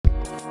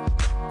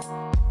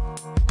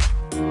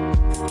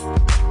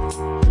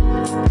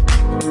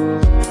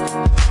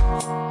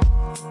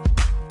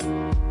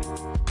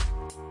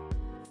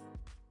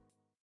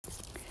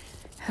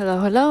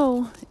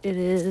Hello. It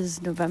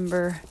is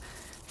November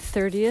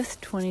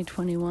 30th,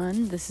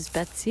 2021. This is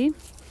Betsy.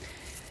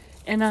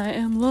 And I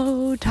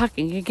am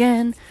talking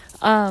again.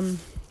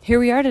 Here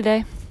we are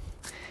today.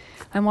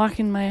 I'm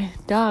walking my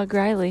dog,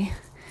 Riley.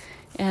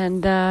 And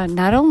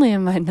not only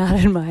am I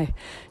not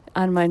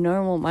on my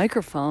normal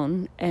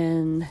microphone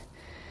and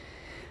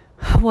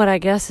what I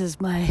guess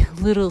is my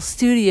little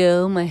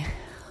studio, my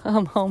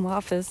home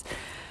office,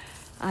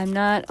 I'm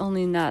not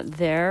only not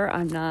there,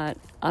 I'm not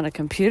on a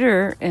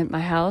computer at my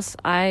house,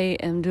 I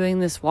am doing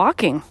this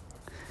walking.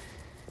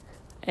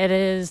 It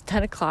is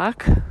 10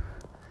 o'clock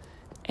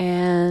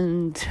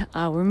and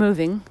we're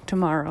moving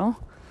tomorrow.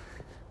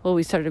 Well,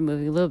 we started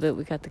moving a little bit.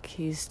 We got the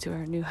keys to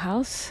our new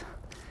house.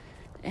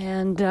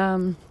 And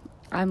I'm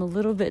a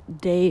little bit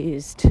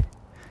dazed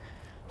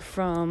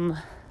from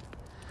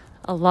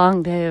a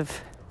long day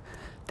of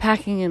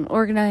packing and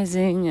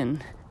organizing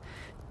and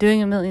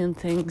doing a million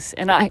things.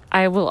 And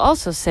I will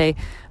also say,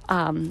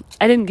 I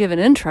didn't give an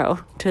intro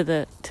to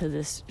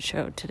this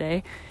show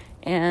today.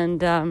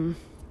 And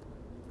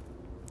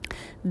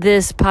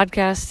this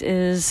podcast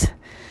is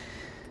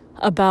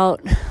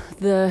about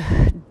the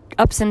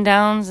ups and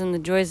downs and the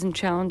joys and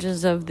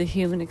challenges of the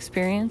human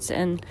experience.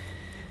 And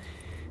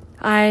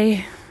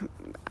I'm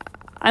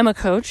a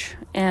coach,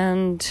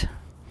 and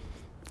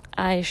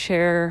I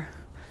share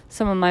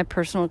some of my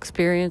personal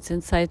experience,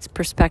 insights,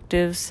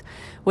 perspectives,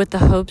 with the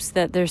hopes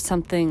that there's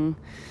something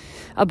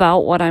about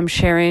what I'm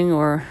sharing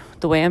or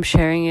the way I'm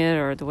sharing it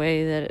or the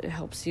way that it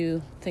helps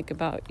you think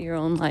about your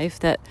own life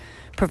that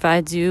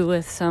provides you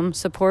with some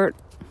support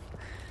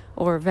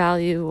or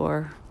value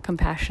or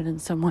compassion in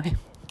some way.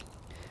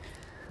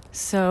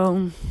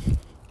 So,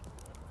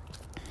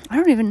 I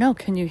don't even know.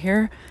 Can you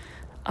hear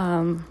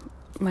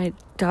my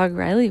dog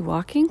Riley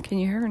walking? Can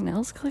you hear her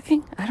nails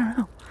clicking? I don't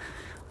know.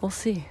 We'll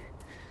see.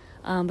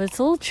 But it's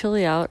a little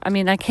chilly out. I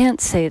mean, I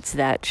can't say it's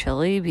that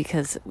chilly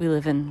because we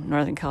live in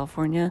Northern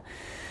California.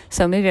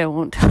 So maybe I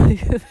won't tell you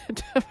the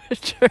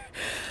temperature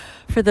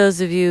for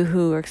those of you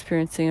who are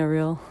experiencing a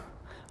real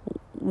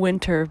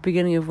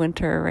beginning of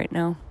winter right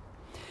now.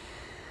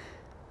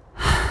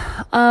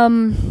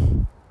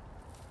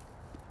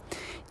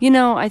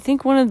 I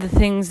think one of the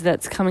things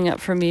that's coming up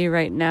for me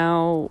right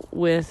now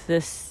with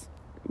this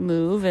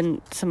move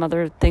and some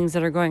other things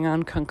that are going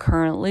on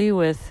concurrently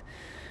with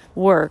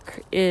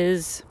work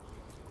is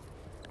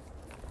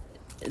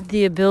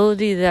the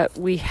ability that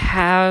we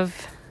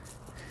have,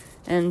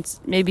 and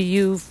maybe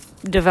you've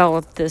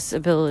developed this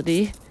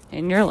ability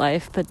in your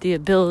life, but the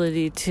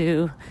ability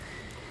to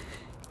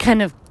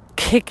kind of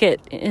kick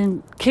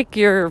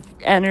your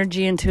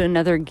energy into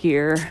another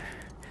gear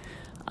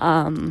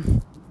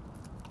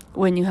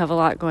when you have a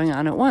lot going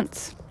on at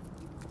once.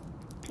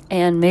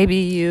 And maybe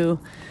you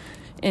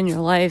in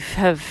your life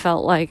have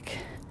felt like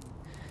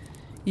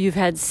you've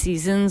had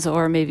seasons,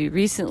 or maybe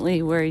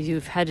recently, where you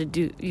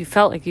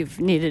felt like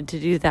you've needed to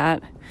do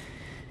that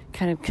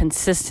kind of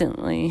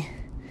consistently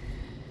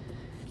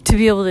to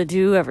be able to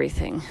do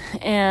everything.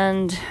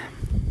 And,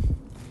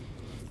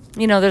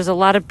 there's a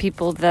lot of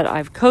people that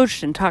I've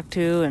coached and talked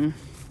to and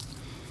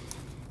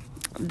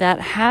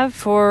that have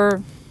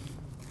for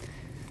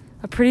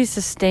a pretty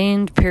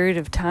sustained period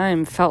of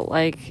time felt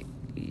like,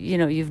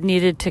 you've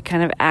needed to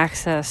kind of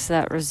access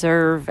that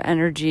reserve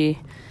energy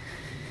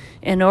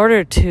in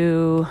order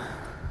to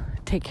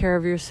take care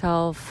of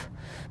yourself,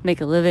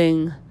 make a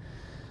living,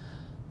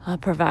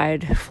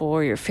 provide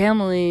for your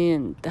family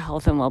and the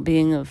health and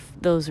well-being of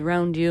those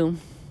around you.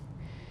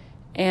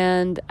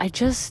 And I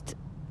just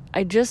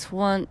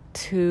want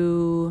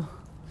to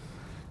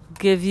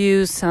give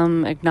you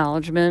some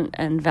acknowledgement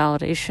and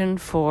validation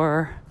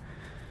for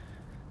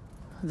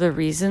the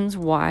reasons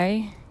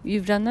why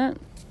you've done that.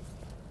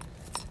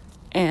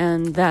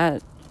 And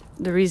that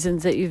the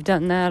reasons that you've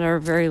done that are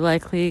very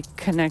likely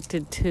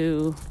connected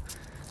to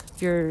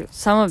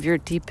some of your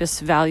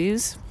deepest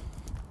values.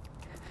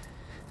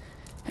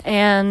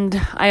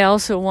 And I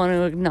also want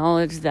to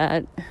acknowledge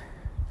that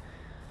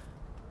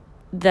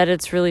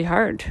it's really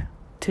hard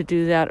to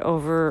do that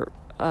over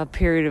a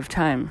period of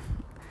time.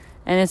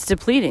 And it's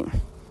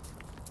depleting.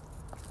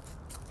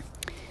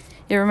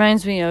 It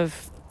reminds me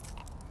of,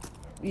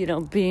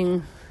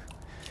 being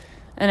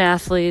an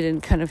athlete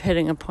and kind of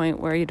hitting a point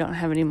where you don't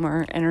have any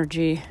more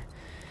energy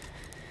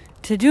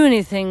to do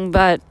anything,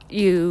 but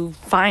you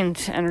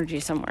find energy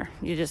somewhere.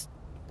 You just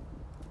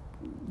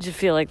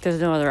feel like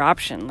there's no other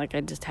option. Like,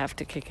 I just have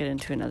to kick it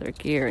into another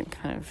gear and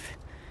kind of,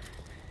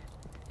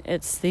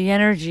 it's the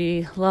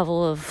energy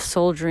level of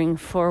soldiering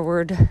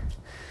forward,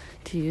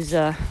 to use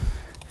a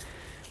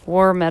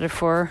war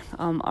metaphor,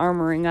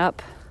 armoring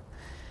up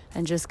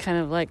and just kind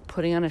of like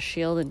putting on a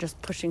shield and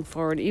just pushing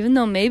forward, even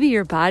though maybe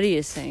your body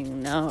is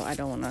saying, no, I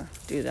don't want to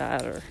do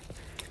that. Or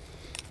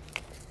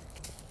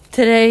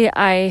today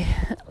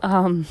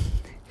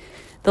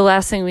the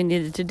last thing we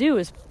needed to do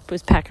was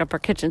pack up our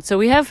kitchen. So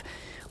we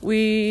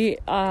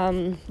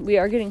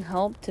are getting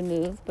help to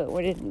move, but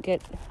we didn't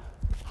get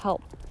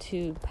help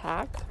to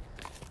pack.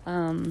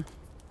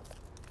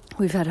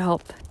 We've had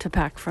help to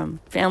pack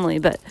from family,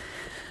 but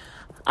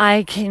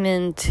I came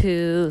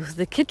into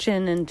the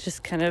kitchen and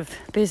just kind of,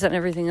 based on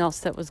everything else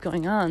that was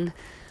going on,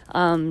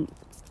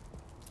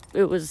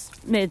 it was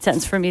made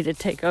sense for me to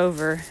take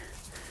over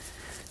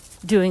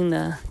doing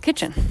the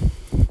kitchen.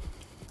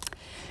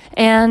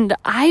 And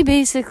I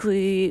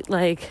basically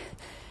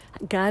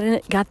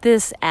got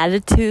this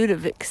attitude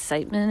of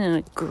excitement and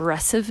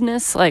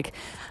aggressiveness. Like,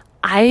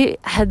 I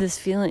had this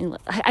feeling,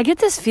 I get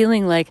this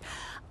feeling like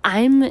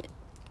I'm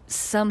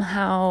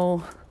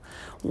somehow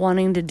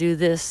wanting to do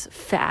this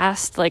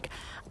fast. Like,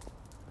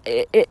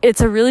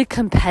 it's a really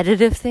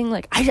competitive thing.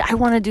 Like, I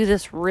want to do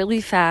this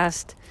really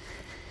fast.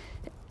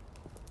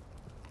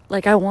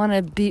 Like, I want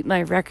to beat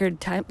my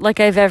record time. Like,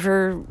 I've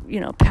ever,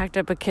 packed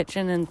up a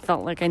kitchen and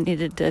felt like I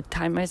needed to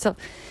time myself.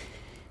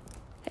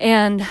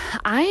 And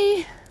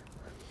I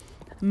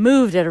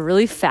moved at a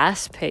really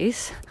fast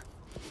pace.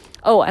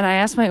 Oh, and I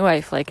asked my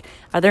wife, like,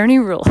 are there any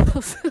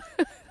rules?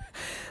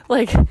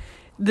 Like,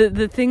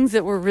 the things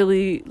that were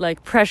really,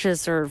 like,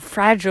 precious or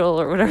fragile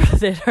or whatever,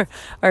 they'd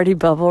already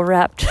bubble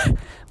wrapped.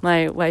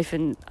 My wife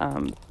and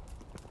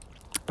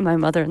my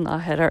mother-in-law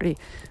had already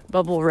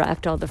bubble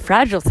wrapped all the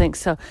fragile things.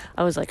 So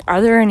I was like, are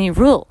there any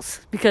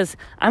rules? Because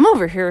I'm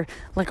over here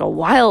like a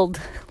wild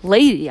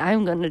lady.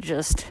 I'm going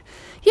to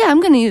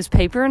I'm going to use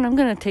paper and I'm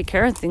going to take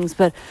care of things,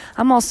 but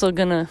I'm also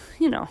going to,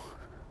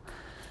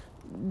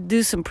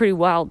 do some pretty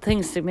wild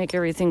things to make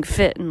everything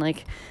fit. And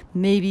like,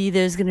 maybe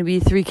there's going to be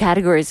 3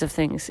 categories of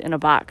things in a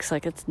box.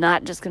 Like, it's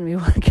not just going to be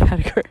one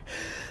category.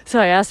 So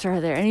I asked her, are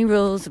there any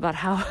rules about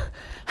how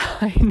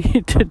I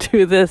need to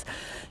do this?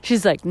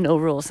 She's like, no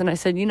rules. And I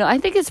said, I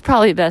think it's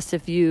probably best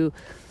if you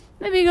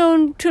maybe go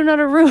into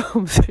another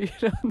room so you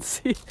don't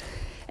see.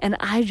 And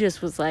I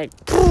just was like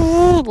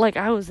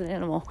I was an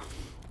animal.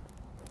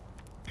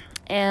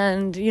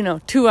 And,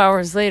 2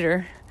 hours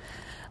later,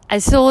 I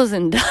still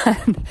wasn't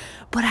done,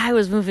 but I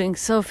was moving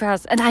so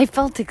fast and I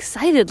felt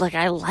excited. Like,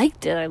 I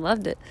liked it. I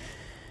loved it.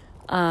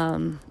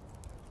 My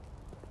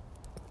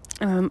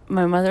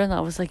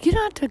mother-in-law was like, you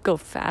don't have to go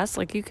fast.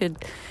 Like, you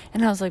could.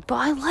 And I was like, but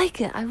I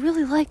like it. I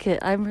really like it.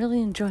 I'm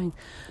really enjoying,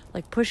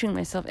 like, pushing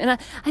myself. And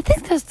I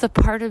think that's the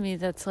part of me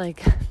that's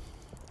like,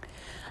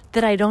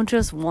 that I don't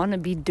just want to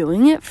be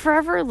doing it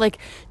forever. Like,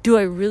 do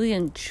I really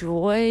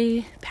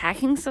enjoy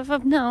packing stuff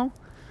up? No.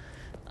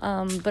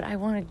 But I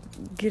want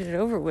to get it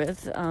over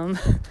with.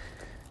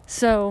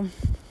 So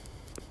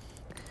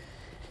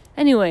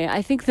anyway,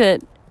 I think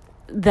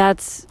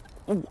that's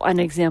an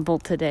example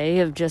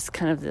today of just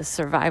kind of this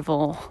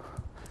survival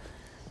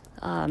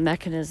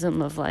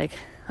mechanism of like,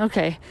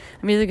 okay,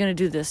 I'm either going to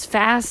do this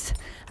fast,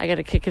 I got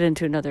to kick it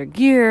into another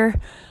gear.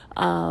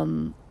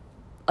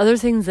 Other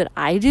things that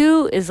I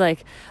do is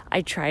like,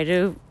 I try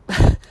to,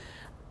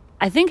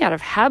 I think out of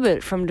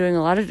habit from doing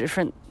a lot of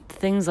different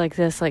things like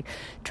this, like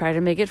try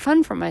to make it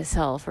fun for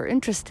myself or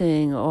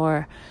interesting,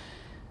 or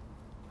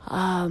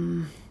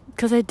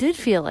because I did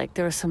feel like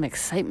there was some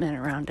excitement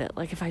around it.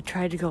 Like, if I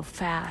tried to go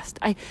fast,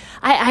 I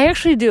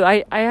actually do.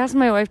 I asked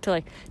my wife to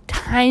like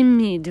time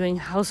me doing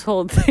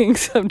household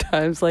things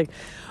sometimes. Like,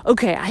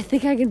 okay, I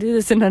think I can do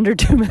this in under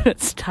 2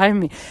 minutes. Time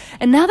me.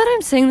 And now that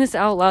I'm saying this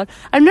out loud,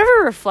 I've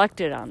never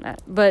reflected on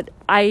that, but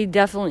I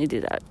definitely do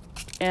that,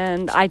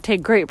 and I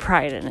take great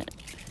pride in it.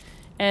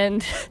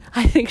 And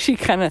I think she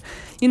kind of,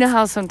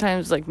 how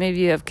sometimes, like, maybe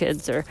you have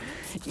kids or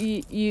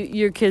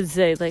your kids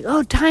say, like,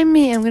 oh, time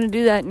me, I'm going to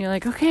do that. And you're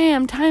like, okay,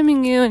 I'm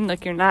timing you. And,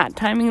 like, you're not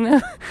timing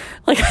them.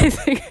 Like,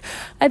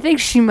 I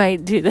think she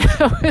might do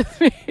that with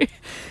me.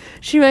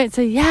 She might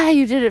say, yeah,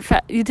 you did it.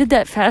 You did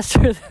that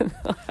faster than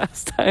the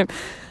last time.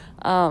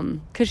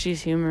 Because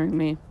she's humoring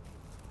me.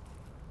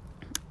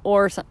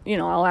 Or,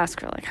 I'll ask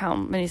her, like, how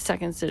many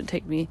seconds did it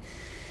take me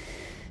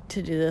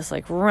to do this,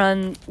 like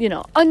run,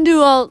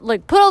 undo all,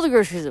 like put all the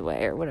groceries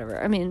away or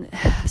whatever. I mean,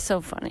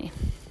 so funny.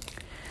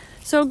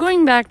 So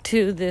going back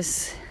to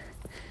these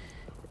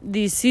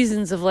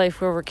seasons of life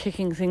where we're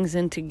kicking things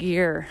into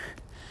gear,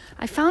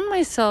 I found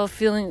myself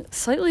feeling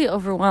slightly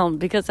overwhelmed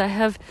because I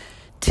have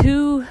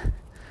two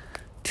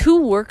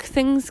work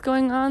things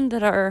going on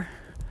that are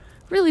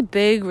really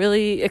big,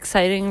 really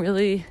exciting,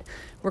 really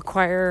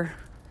require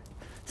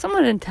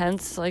somewhat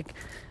intense, like,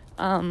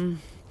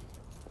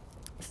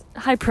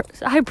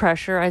 high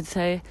pressure, I'd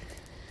say,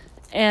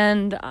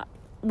 and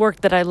work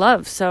that I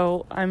love.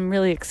 So I'm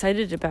really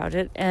excited about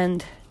it,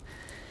 and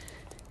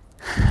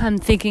I'm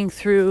thinking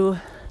through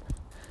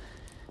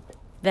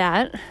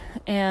that.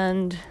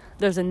 And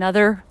there's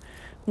another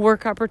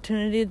work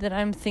opportunity that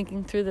I'm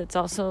thinking through that's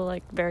also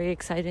like very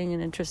exciting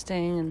and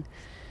interesting, and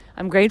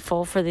I'm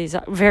grateful for these,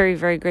 very,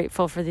 very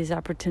grateful for these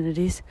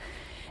opportunities.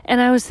 And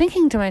I was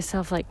thinking to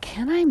myself, like,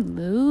 can I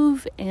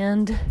move?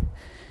 And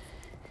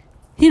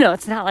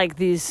it's not like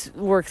these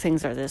work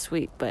things are this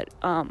week, but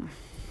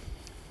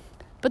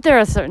there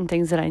are certain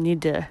things that I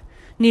need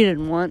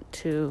and want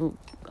to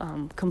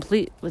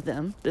complete with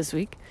them this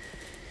week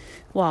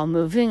while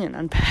moving and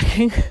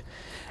unpacking.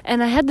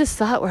 And I had this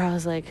thought where I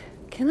was like,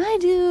 can I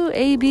do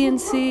A, B,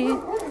 and C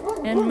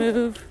and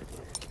move?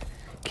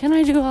 Can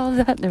I do all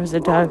of that? There was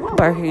a dog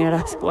barking at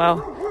us.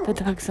 Wow, the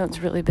dog sounds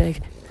really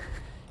big,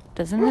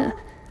 doesn't it?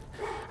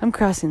 I'm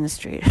crossing the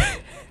street.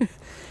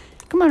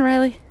 Come on,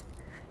 Riley.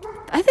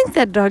 I think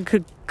that dog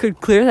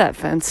could clear that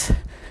fence.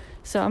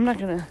 So I'm not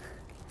gonna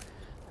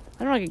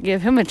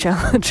give him a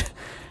challenge,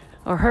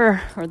 or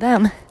her, or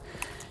them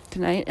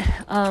tonight.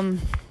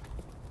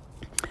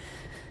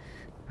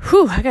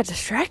 I got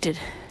distracted.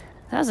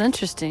 That was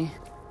interesting.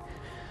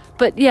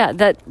 But yeah,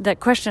 that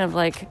question of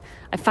like,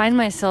 I find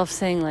myself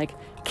saying like,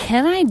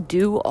 can I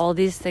do all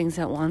these things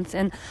at once?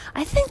 And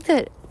I think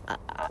that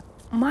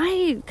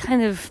my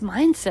kind of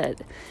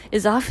mindset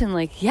is often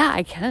like, yeah,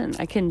 I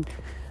can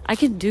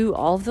do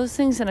all of those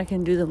things, and I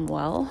can do them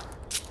well.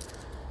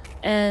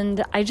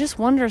 And I just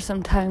wonder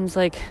sometimes,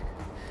 like,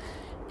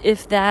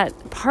 if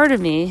that part of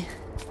me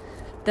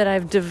that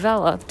I've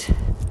developed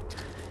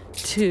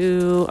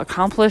to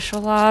accomplish a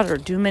lot or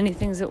do many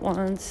things at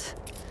once,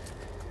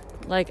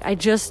 like, I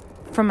just,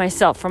 for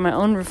myself, for my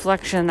own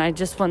reflection, I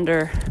just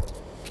wonder,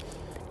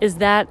 is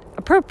that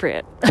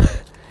appropriate?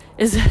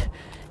 Is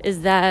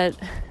that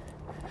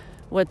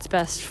what's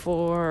best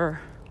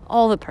for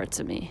all the parts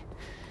of me?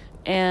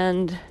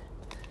 And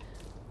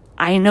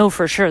I know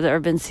for sure there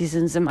have been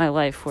seasons in my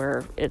life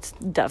where it's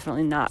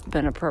definitely not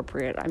been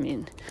appropriate. I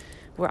mean,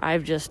 where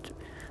I've just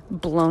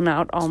blown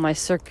out all my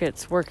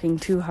circuits working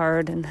too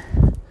hard and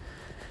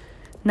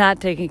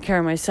not taking care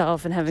of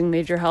myself and having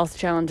major health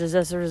challenges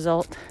as a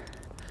result.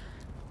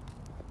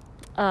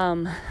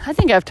 I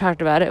think I've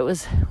talked about it. It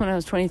was when I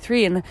was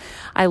 23 and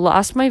I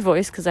lost my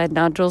voice because I had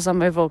nodules on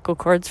my vocal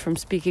cords from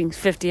speaking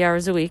 50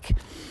 hours a week.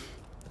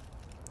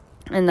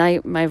 And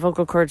my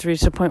vocal cords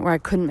reached a point where I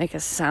couldn't make a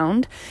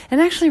sound.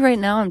 And actually right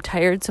now I'm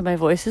tired, so my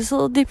voice is a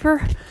little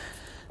deeper.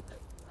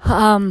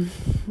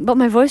 But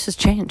my voice has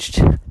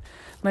changed.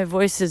 My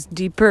voice is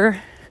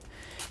deeper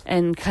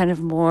and kind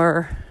of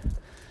more,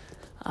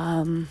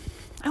 I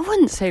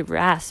wouldn't say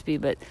raspy,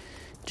 but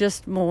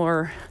just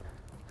more,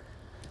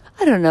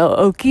 I don't know,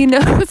 oaky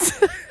notes.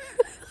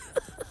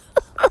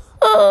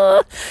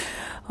 Oh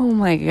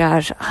my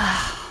gosh.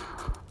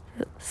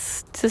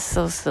 It's just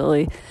so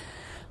silly.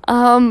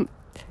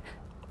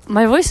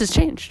 My voice has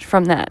changed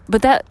from that,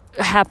 but that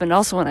happened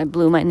also when I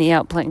blew my knee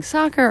out playing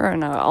soccer,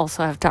 and I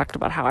also have talked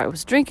about how I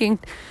was drinking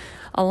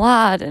a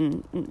lot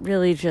and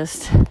really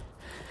just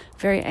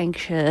very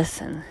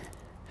anxious and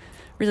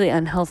really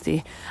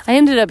unhealthy. I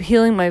ended up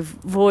healing my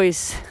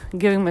voice,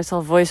 giving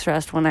myself voice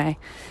rest when I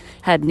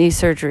had knee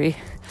surgery.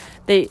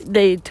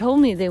 They told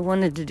me they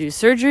wanted to do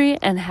surgery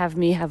and have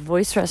me have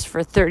voice rest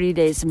for 30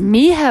 days.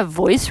 Me have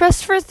voice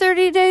rest for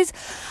 30 days?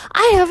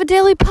 I have a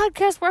daily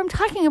podcast where I'm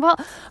talking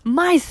about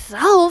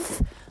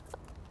myself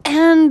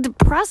and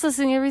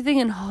processing everything,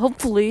 and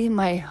hopefully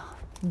my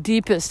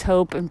deepest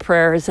hope and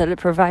prayer is that it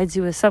provides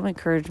you with some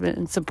encouragement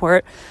and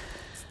support.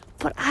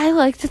 But I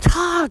like to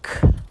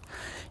talk.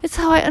 It's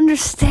how I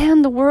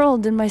understand the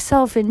world and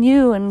myself and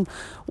you and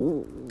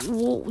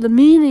the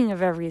meaning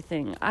of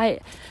everything.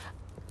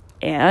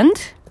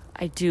 And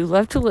I do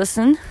love to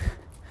listen,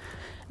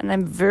 and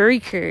I'm very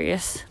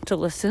curious to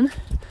listen.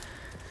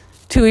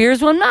 2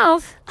 ears, 1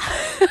 mouth.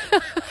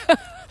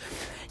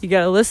 You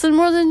gotta listen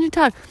more than you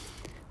talk.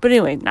 But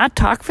anyway, not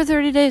talk for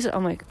 30 days.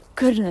 Oh my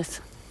goodness.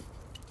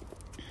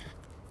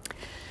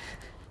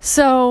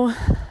 So,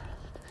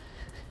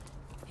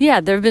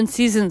 yeah, there have been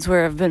seasons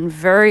where I've been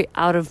very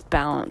out of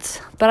balance.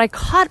 But I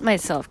caught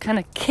myself kind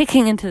of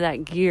kicking into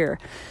that gear.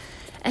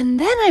 And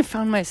then I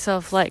found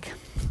myself like,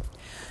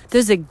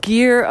 there's a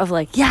gear of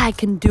like, yeah, I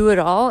can do it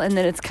all. And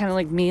then it's kind of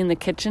like me in the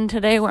kitchen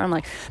today where I'm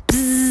like,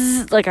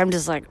 bzzz, like I'm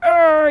just like,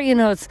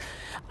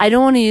 I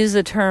don't want to use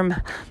the term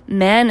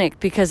manic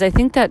because I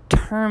think that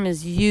term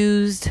is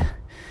used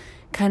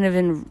kind of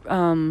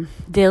in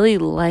daily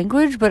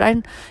language, but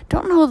I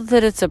don't know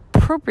that it's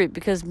appropriate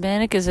because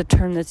manic is a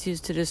term that's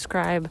used to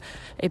describe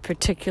a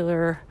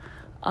particular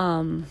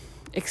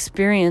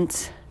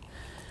experience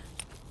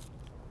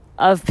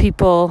of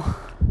people,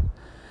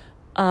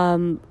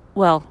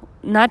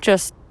 not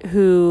just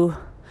who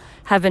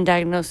have been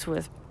diagnosed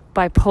with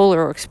bipolar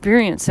or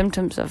experience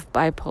symptoms of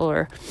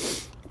bipolar,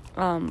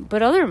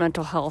 but other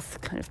mental health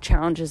kind of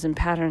challenges and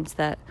patterns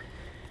that,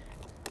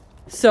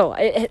 so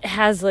it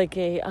has like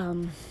a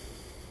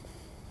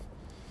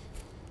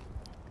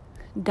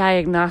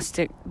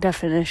diagnostic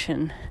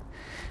definition.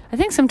 I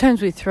think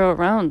sometimes we throw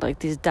around like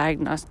these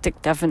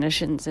diagnostic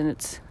definitions, and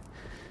it's,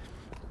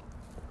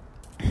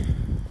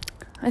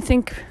 I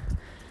think,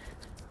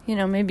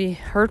 maybe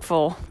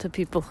hurtful to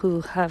people who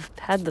have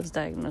had those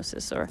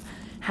diagnoses or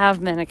have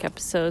manic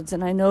episodes.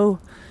 And I know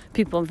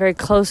people, I'm very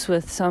close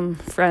with some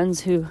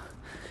friends who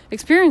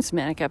experience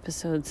manic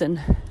episodes,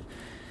 and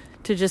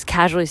to just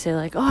casually say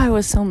like, oh, I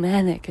was so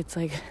manic, it's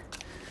like,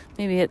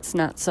 maybe it's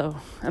not so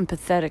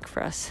empathetic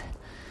for us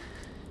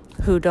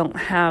who don't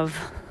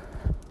have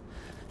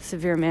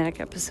severe manic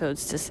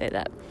episodes to say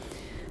that.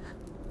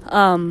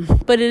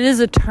 But it is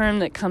a term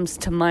that comes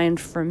to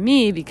mind for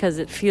me because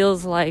it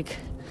feels like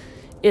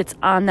it's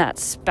on that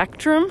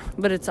spectrum,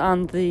 but it's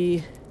on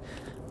the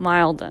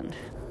mild end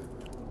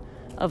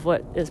of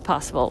what is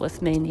possible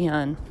with mania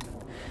and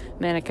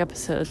manic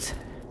episodes.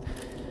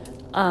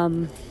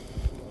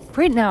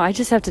 right now, I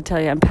just have to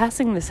tell you, I'm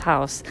passing this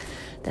house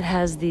that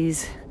has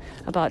these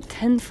about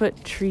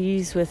 10-foot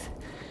trees with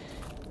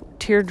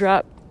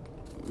teardrop?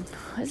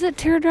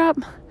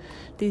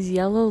 These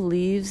yellow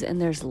leaves,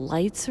 and there's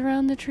lights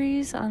around the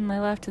trees on my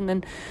left, and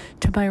then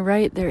to my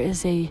right there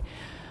is that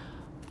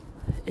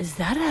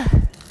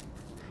a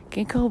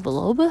ginkgo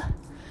biloba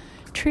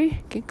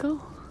tree?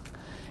 Ginkgo?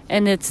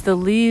 And the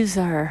leaves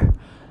are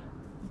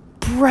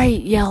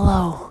bright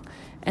yellow,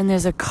 and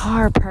there's a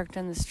car parked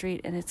on the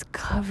street, and it's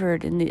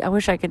covered in I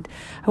wish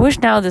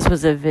now this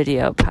was a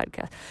video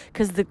podcast,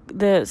 because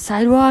the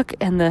sidewalk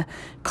and the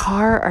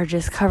car are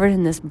just covered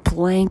in this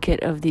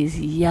blanket of these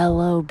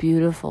yellow,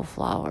 beautiful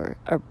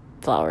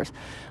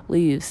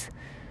leaves.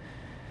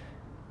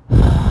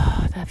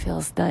 That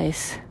feels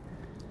nice.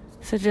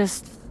 So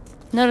just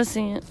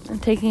noticing it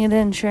and taking it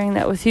in, sharing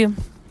that with you.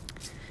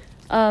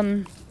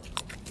 But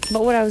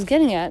what I was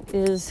getting at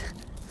is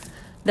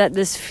that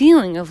this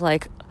feeling of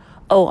like,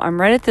 oh, I'm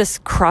right at this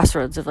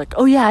crossroads of like,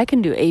 oh yeah, I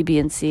can do A, B,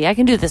 and C. I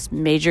can do this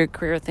major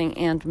career thing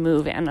and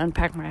move and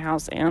unpack my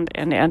house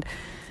and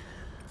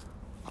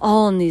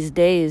all in these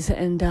days.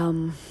 And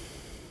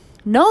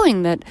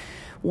knowing that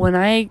when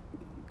I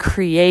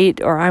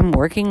create or I'm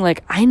working,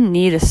 like I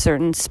need a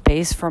certain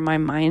space for my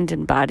mind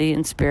and body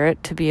and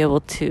spirit to be able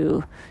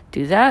to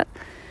do that.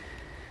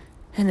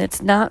 And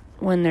it's not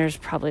when there's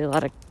probably a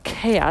lot of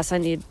chaos. I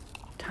need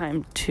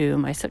time to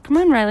myself. Come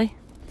on, Riley.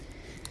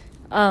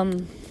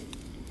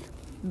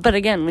 But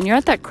again, when you're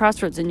at that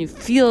crossroads and you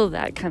feel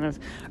that kind of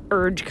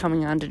urge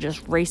coming on to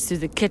just race through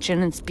the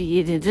kitchen and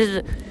speed,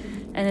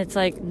 and it's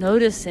like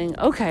noticing,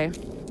 okay,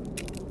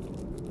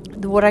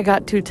 what I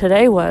got to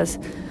today was,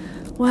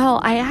 well,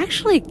 I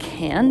actually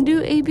can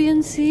do A, B,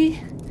 and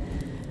C,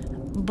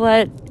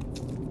 but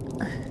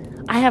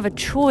I have a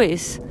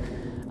choice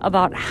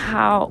about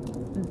how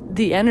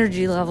the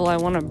energy level I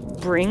want to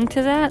bring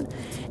to that.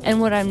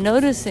 And what I'm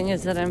noticing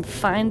is that I'm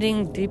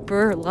finding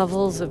deeper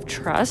levels of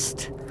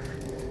trust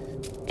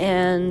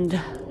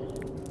and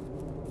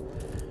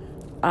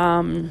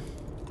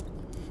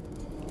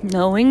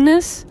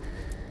knowingness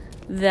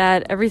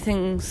that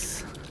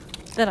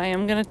that I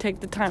am going to take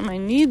the time I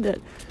need,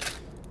 that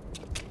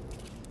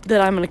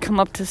I'm going to come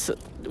up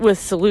with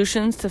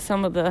solutions to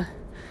some of the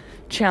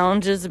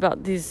challenges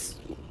about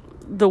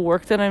the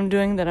work that I'm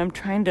doing, that I'm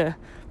trying to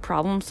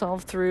problem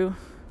solve through,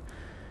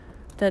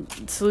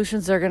 that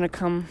solutions are going to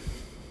come.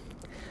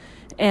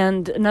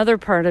 And another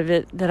part of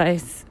it that I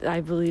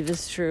believe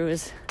is true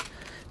is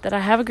that I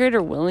have a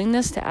greater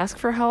willingness to ask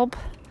for help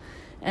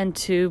and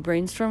to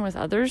brainstorm with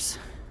others.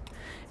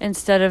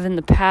 Instead of in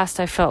the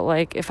past, I felt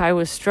like if I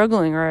was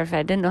struggling or if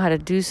I didn't know how to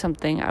do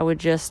something, I would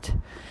just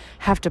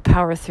have to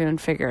power through and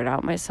figure it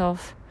out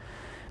myself,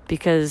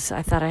 because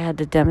I thought I had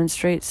to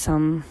demonstrate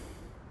some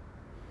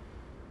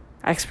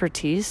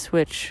expertise,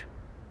 which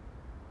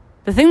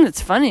the thing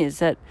that's funny is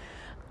that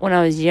when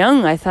I was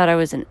young, I thought I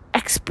was an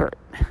expert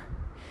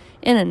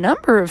in a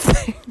number of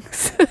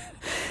things.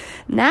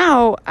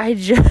 Now,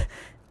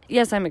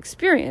 yes, I'm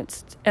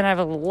experienced, and I have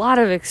a lot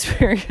of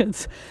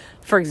experience,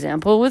 for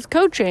example, with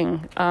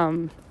coaching,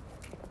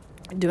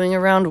 doing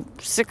around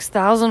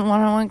 6,000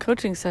 one-on-one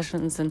coaching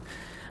sessions, and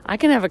I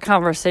can have a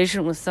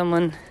conversation with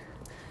someone,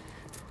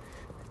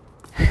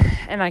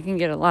 and I can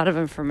get a lot of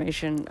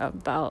information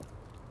about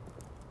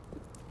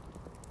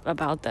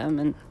them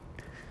and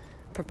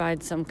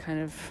provide some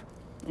kind of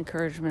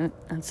encouragement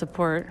and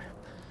support.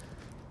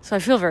 So I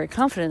feel very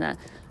confident in that.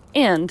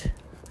 And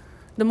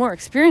the more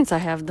experience I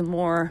have, the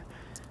more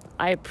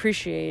I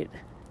appreciate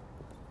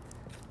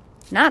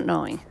not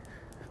knowing.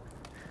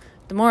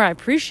 The more I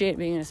appreciate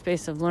being in a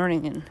space of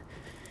learning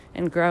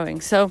and growing.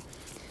 So,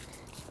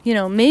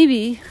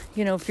 maybe,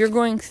 if you're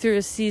going through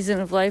a season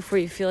of life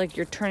where you feel like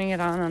you're turning it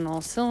on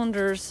all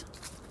cylinders,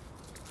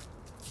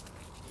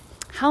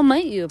 how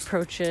might you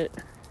approach it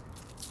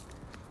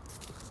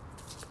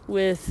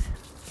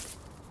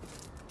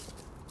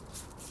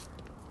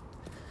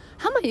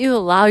how might you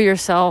allow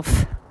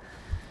yourself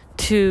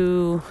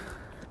to,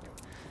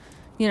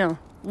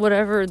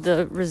 whatever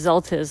the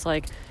result is,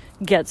 like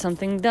get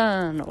something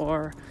done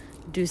or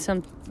do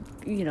something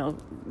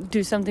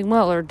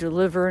well or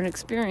deliver an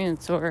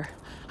experience, or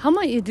how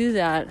might you do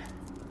that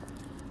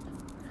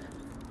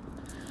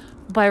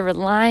by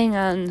relying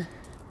on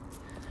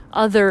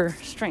other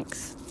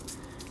strengths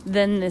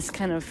than this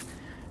kind of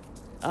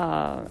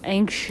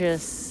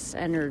anxious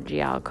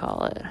energy, I'll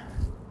call it.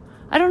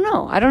 I don't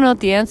know what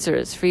the answer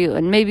is for you,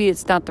 and maybe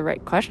it's not the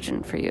right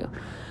question for you,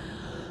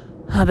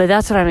 but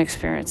that's what I'm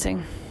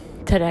experiencing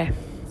today.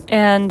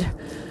 And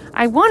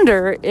I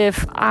wonder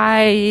if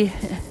I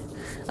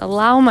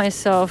allow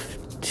myself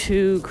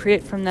to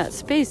create from that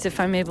space, if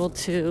I'm able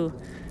to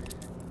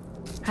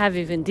have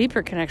even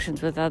deeper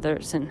connections with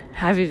others and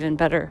have even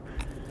better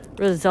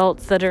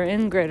results that are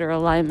in greater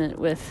alignment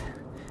with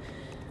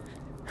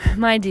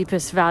my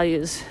deepest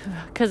values.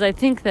 Because I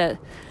think that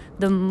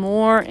the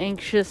more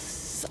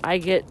anxious I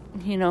get,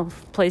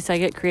 place I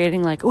get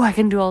creating, like, oh, I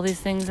can do all these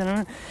things,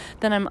 and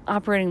then I'm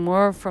operating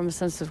more from a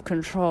sense of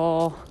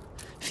control,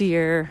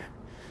 fear,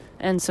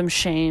 and some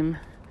shame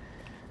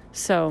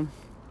So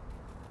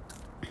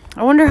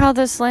I wonder how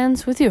this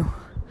lands with you.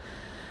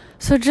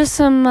 So just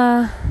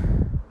some,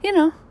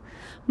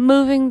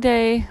 moving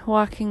day,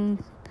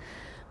 walking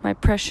my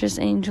precious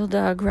angel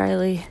dog,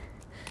 Riley,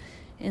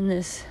 in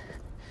this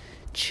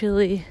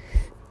chilly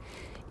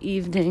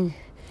evening.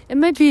 It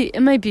might be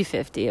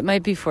 50. It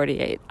might be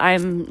 48.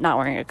 I'm not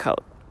wearing a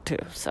coat, too.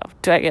 So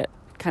do I get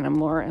kind of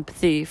more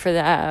empathy for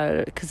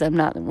that because I'm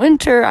not in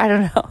winter? I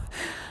don't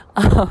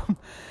know.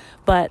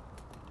 But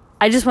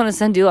I just want to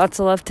send you lots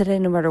of love today,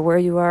 no matter where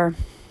you are,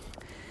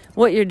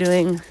 what you're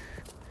doing.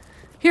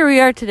 Here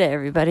we are today,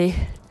 everybody.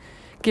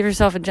 Give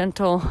yourself a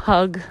gentle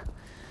hug.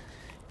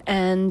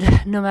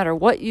 And no matter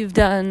what you've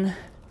done,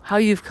 how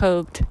you've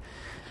coped,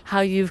 how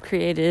you've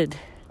created,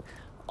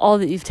 all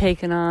that you've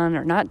taken on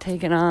or not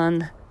taken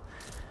on,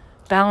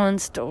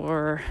 balanced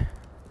or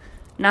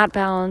not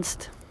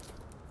balanced,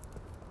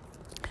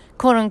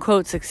 quote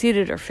unquote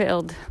succeeded or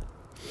failed,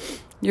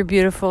 you're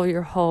beautiful,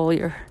 you're whole,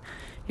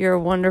 you're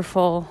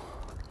wonderful,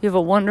 you have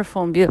a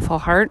wonderful and beautiful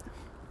heart.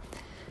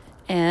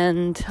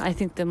 And I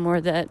think the more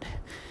that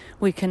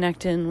we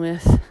connect in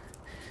with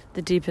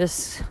the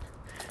deepest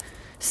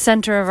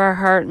center of our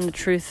heart and the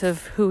truth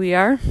of who we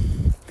are,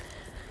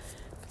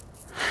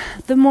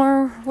 the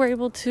more we're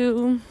able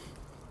to,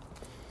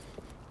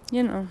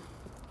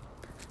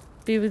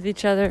 be with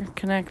each other,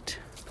 connect,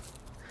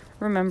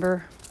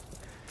 remember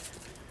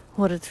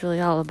what it's really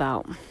all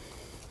about.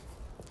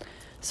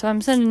 So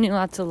I'm sending you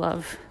lots of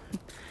love,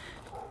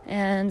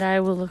 and I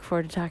will look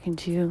forward to talking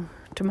to you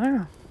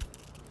tomorrow.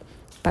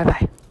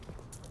 Bye-bye.